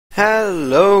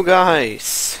Hello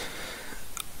guys!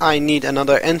 I need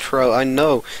another intro, I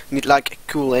know. I need like a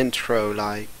cool intro,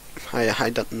 like,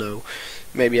 I don't know,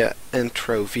 maybe an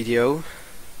intro video.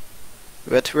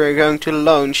 But we're going to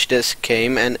launch this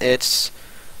game and it's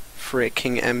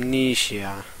freaking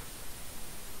Amnesia.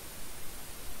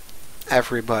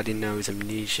 Everybody knows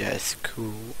Amnesia is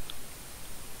cool.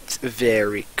 It's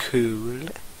very cool.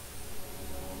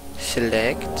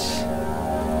 Select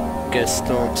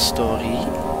Gaston story.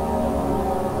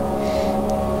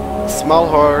 Small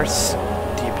horse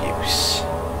debuts.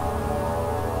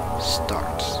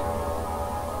 Start.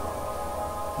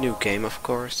 New game, of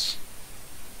course.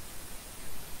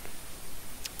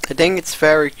 I think it's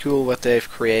very cool what they've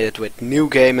created with new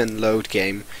game and load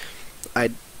game.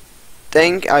 I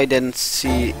think I didn't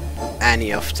see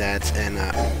any of that in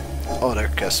other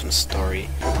custom story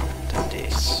than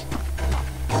this.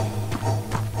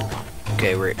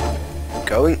 Okay, we're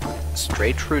going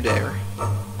straight through there.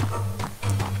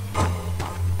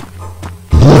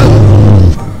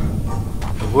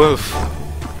 Wolf.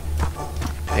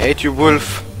 I hate you,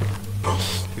 wolf.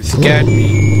 You scared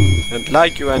me. I don't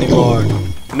like you anymore.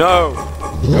 No!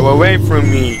 Go away from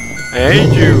me. I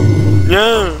hate you.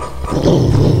 Yeah.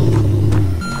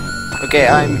 Okay,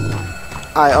 I'm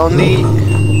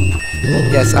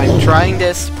trying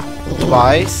this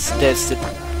twice. This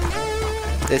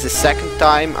is the second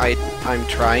time I'm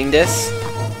trying this.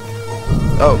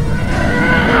 Oh.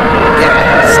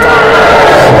 Yeah, stop.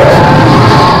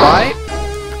 Why?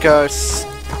 Because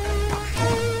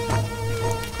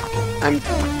I'm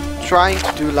trying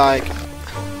to do like...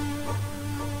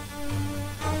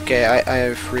 Okay, I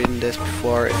have written this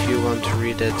before. If you want to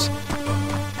read it,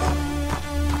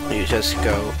 you just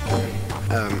go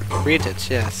read it,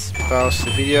 yes. Pause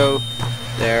the video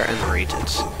there and read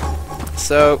it.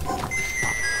 So,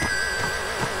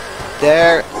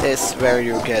 there is where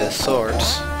you get a sword.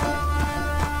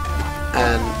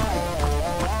 And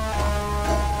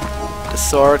the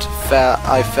sword fell,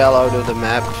 I fell out of the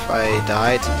map, I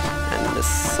died, and the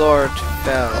sword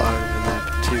fell out of the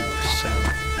map too, so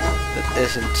that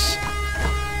isn't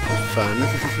fun.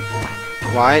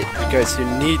 Why? Because you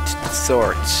need the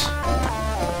swords.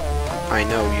 I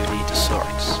know you need the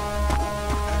swords.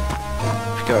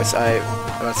 Because I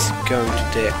was going to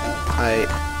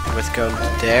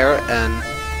there, and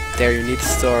there you need the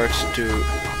sword to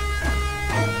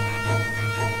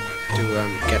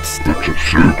get stuck. It's a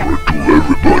secret to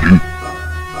everybody.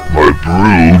 My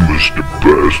broom is the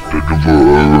best in the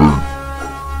world.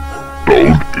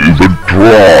 Don't even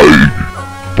try.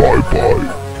 Bye bye.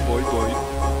 Bye bye.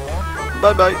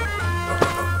 Bye bye.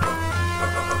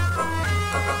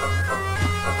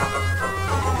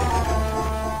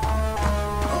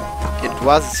 It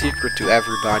was a secret to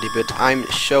everybody, but I'm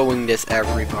showing this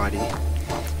everybody.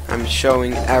 I'm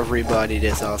showing everybody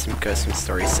this awesome custom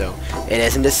story, so it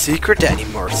isn't a secret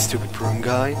anymore, stupid broom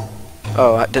guy.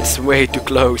 Oh, that's way too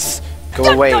close. Go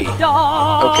away.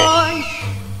 Okay.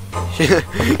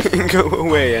 Go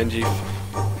away, Angie.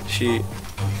 She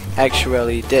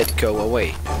actually did go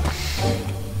away.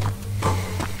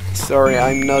 Sorry,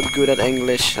 I'm not good at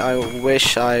English. I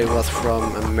wish I was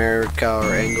from America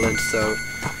or England, so...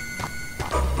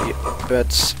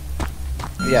 But...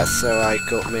 yeah, so I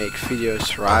could make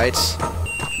videos, right?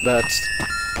 But...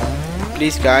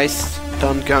 please guys,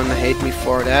 don't gonna hate me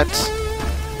for that.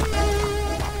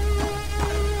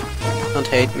 Don't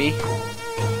hate me.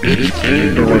 It's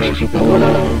dangerous,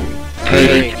 Apollo.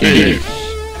 Take this.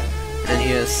 And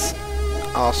he has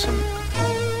awesome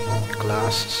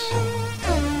glasses.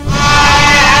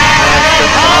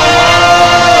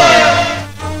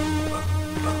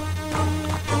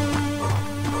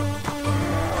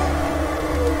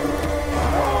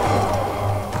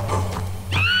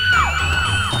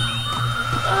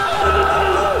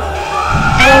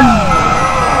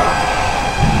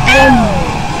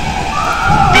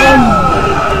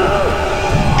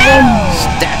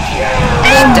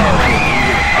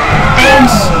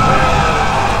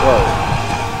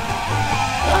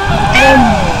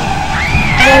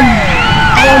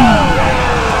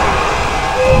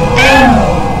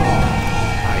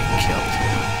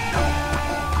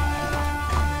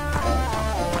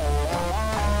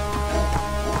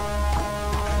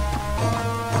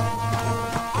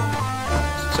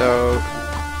 So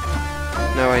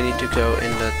now I need to go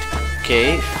in that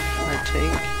cave, I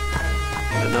think.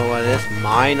 I don't know what it is,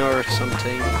 mine or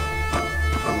something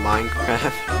from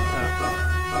Minecraft.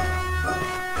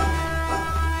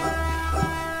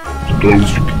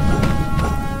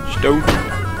 Stone.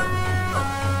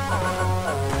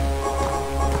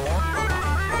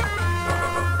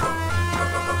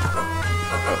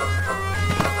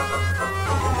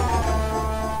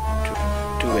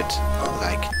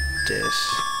 like this.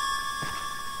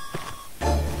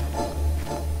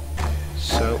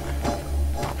 So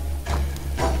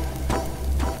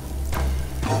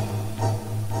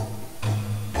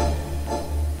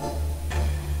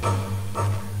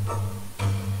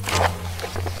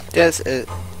this is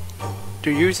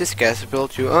to use this gas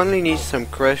build. You only need some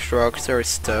crushed rocks or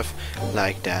stuff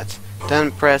like that.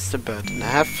 Then press the button.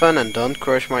 Have fun and don't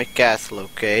crush my castle,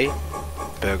 okay?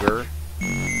 Bugger.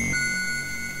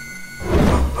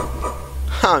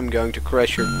 I'm going to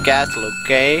crush your castle,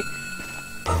 okay?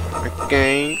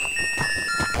 Okay.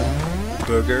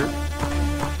 Bugger.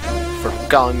 For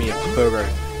calling me a bugger.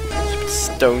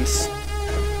 Stones.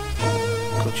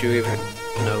 Could you even...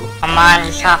 No. Oh Mann,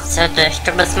 ich hasse dich,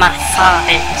 du bist mein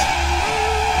Feind.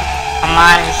 Oh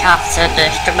Mann, ich hasse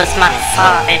dich, du bist mein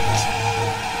Feind.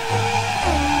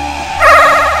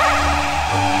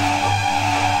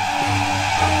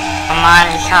 Oh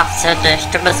Mann, ich hasse dich,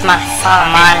 du bist mein Feind.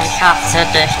 Oh Mann, ich hasse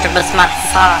dich, du bist mein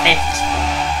Feind.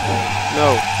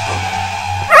 No.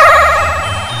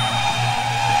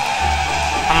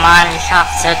 Oh Mann, ich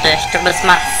hasse dich, du bist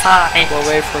mein Feind. Go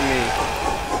away from me.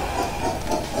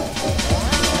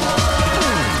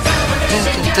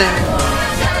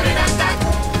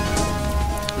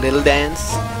 Little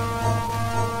dance.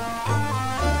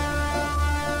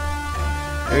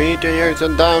 You need to use a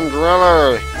damn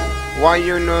driller. Why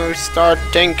you no start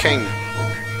thinking?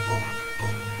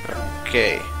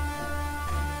 Okay.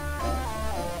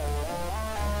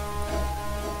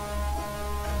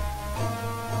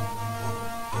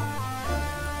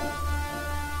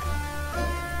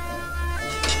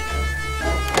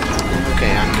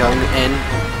 Okay, I'm going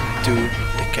into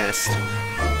the castle.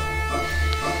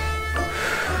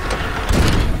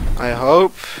 I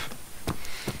hope.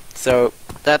 So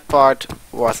that part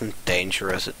wasn't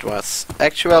dangerous. It was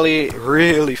actually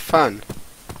really fun.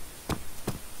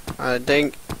 I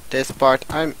think this part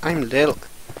I'm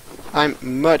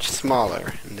much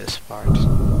smaller in this part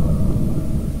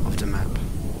of the map.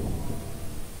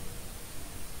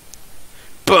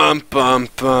 Bum bum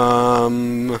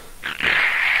bum.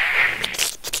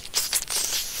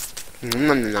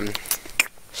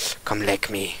 Come lick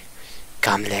me.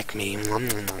 Come lick me.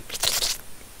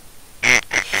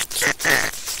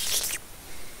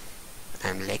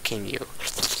 I'm licking you.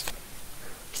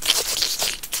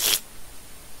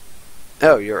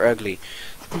 Oh, you're ugly.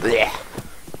 Blech.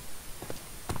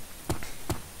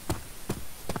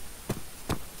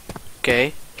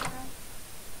 Okay.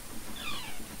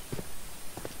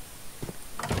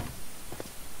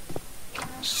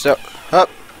 So, up.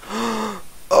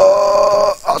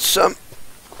 Oh, awesome.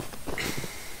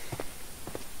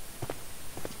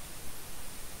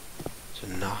 So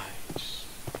nice.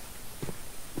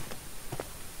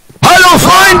 Hallo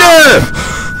Freunde!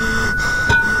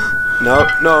 No,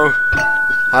 no.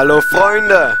 Hallo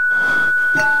Freunde!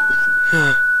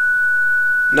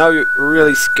 Now you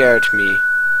really scared me.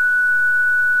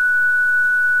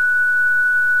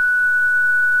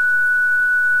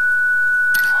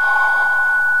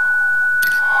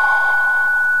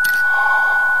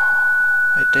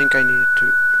 I think I needed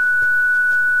to...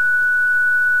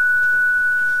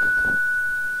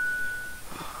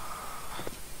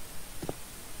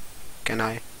 Can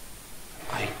I?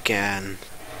 I can.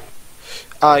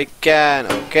 I can.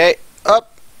 Okay.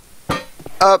 Up.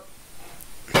 Up.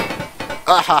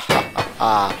 Ah ha ha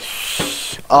ha.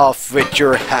 Off with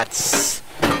your hats.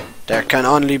 There can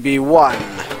only be one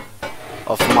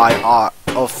of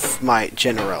my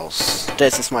generals.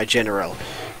 This is my general.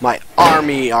 My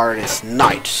army are his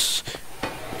knights.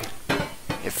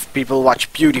 If people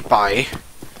watch PewDiePie,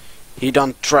 he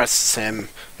don't trust him,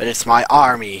 but it's my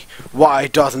army. Why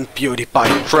doesn't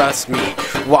PewDiePie trust me?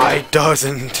 Why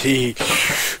doesn't he?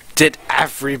 Did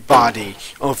everybody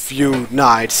of you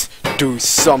knights do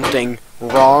something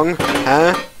wrong?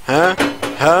 Huh? Huh?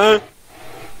 Huh?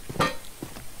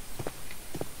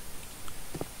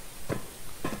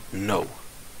 No.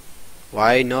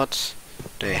 Why not?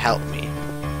 They help me.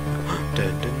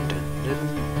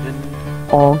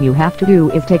 All you have to do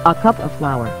is take a cup of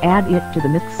flour, add it to the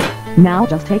mix. Now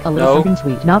just take a little something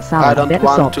sweet, not sour, I don't bit of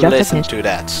want salt, to just a listen pinch. to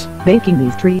that. Baking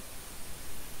these trees.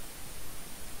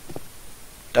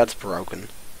 That's broken.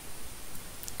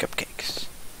 Cupcakes.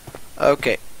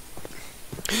 Okay.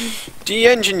 The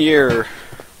engineer.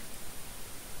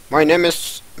 My name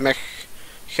is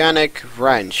Mechanic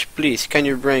Ranch. Please, can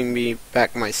you bring me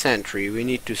back my sentry? We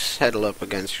need to settle up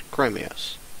against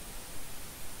Crimeas.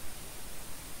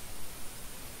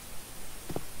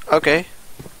 Okay.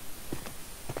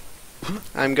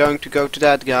 I'm going to go to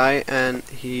that guy and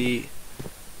he...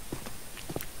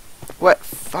 What?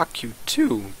 Fuck you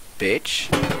too, bitch.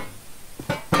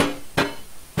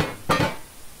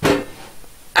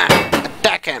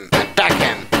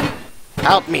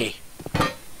 Help me!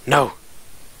 No!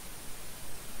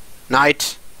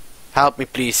 Knight! Help me,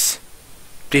 please!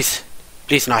 Please!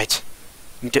 Please, Knight!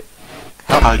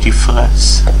 Halt die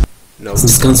Fresse. No. Das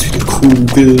sind ganz viele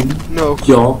Kugeln. No.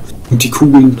 Ja, und die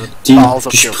Kugeln, die Balls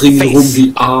of your springen face. rum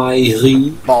wie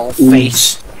Airi. Ball Und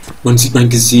face. man sieht mein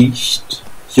Gesicht.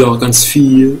 Ja, ganz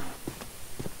viel.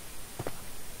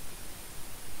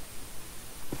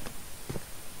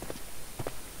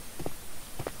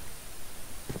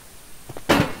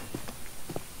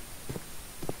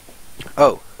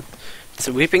 Oh. It's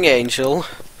a weeping angel.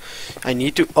 I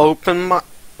need to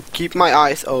keep my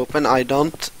eyes open.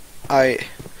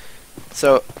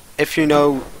 So, if you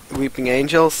know weeping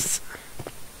angels,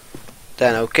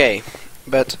 then okay.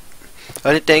 But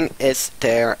only thing is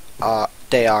they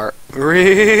are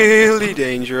really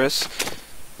dangerous.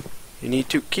 You need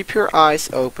to keep your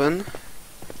eyes open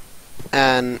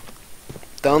and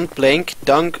don't blink.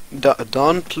 Don't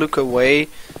look away.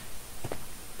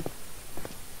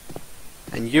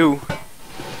 And you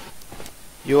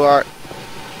are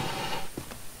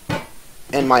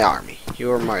in my army.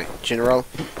 You are my general.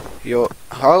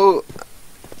 How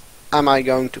am I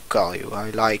going to call you?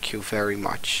 I like you very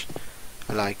much.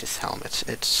 I like this helmet.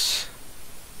 It's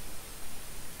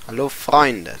Hallo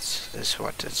Freunde is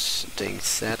what this thing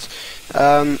said.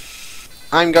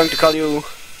 I'm going to call you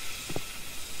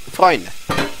Freunde.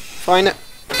 Freunde.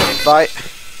 Bye.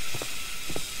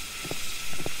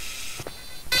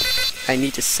 I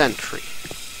need a sentry.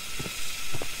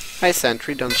 Hi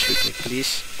sentry, don't shoot me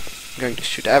please. I'm going to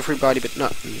shoot everybody but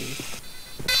not me.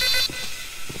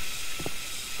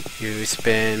 You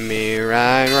spin me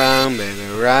right round, baby,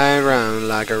 right round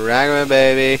like a ragga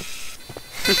baby.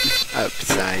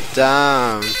 Upside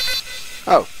down.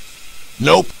 Oh.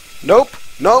 Nope. Nope.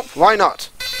 Nope. Why not?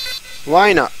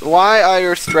 Why not? Why are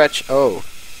you stretch? Oh.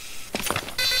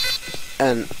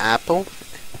 An apple?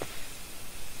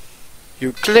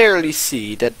 You clearly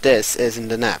see that this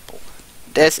isn't an apple.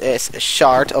 This is a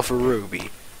shard of a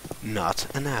ruby, not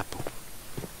an apple.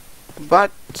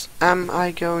 What am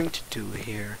I going to do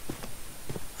here?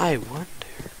 I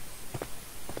wonder.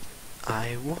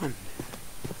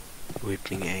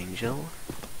 Weeping angel.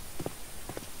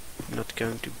 Not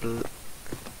going to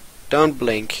don't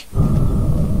blink.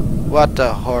 What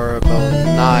a horrible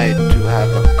night to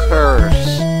have a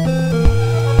curse.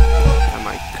 Am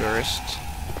I cursed?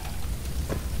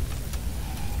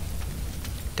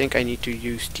 Think I need to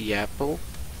use the apple.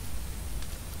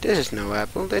 This is no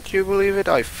apple. Did you believe it?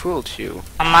 I fooled you.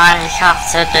 Oh Mann, ich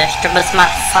hasse dich, du bist mein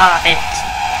Favorit.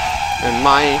 And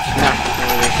my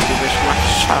du bist mein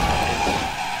Schatten.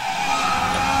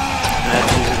 That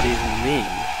doesn't even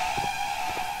mean.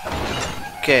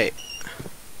 Okay.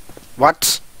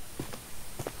 What?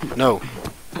 No.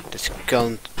 This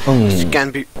can't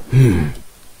be.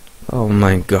 Oh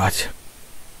mein Gott.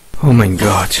 Oh mein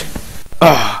Gott.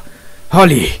 Ah,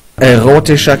 Holly.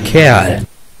 Erotischer Kerl.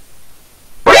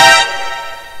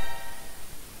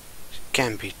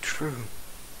 Can't be true.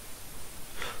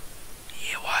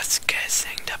 He was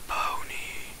kissing the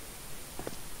pony.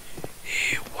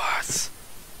 He was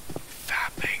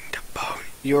fapping the pony.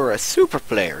 You're a super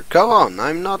player. Go on.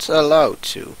 I'm not allowed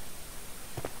to.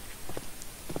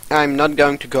 I'm not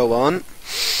going to go on.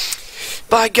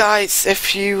 Bye guys.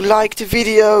 If you liked the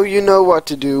video, you know what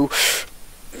to do.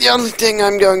 The only thing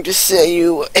I'm going to say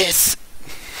you is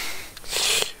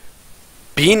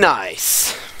be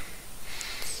nice.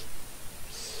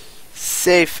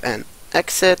 Save and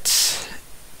exit.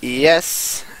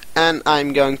 Yes. And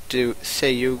I'm going to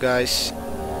say you guys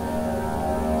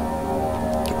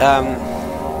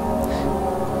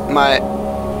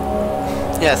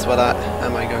what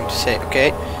am I going to say?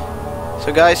 Okay.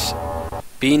 So guys,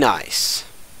 be nice.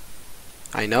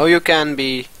 I know you can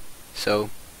be, so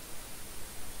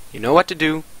you know what to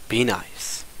do. Be nice.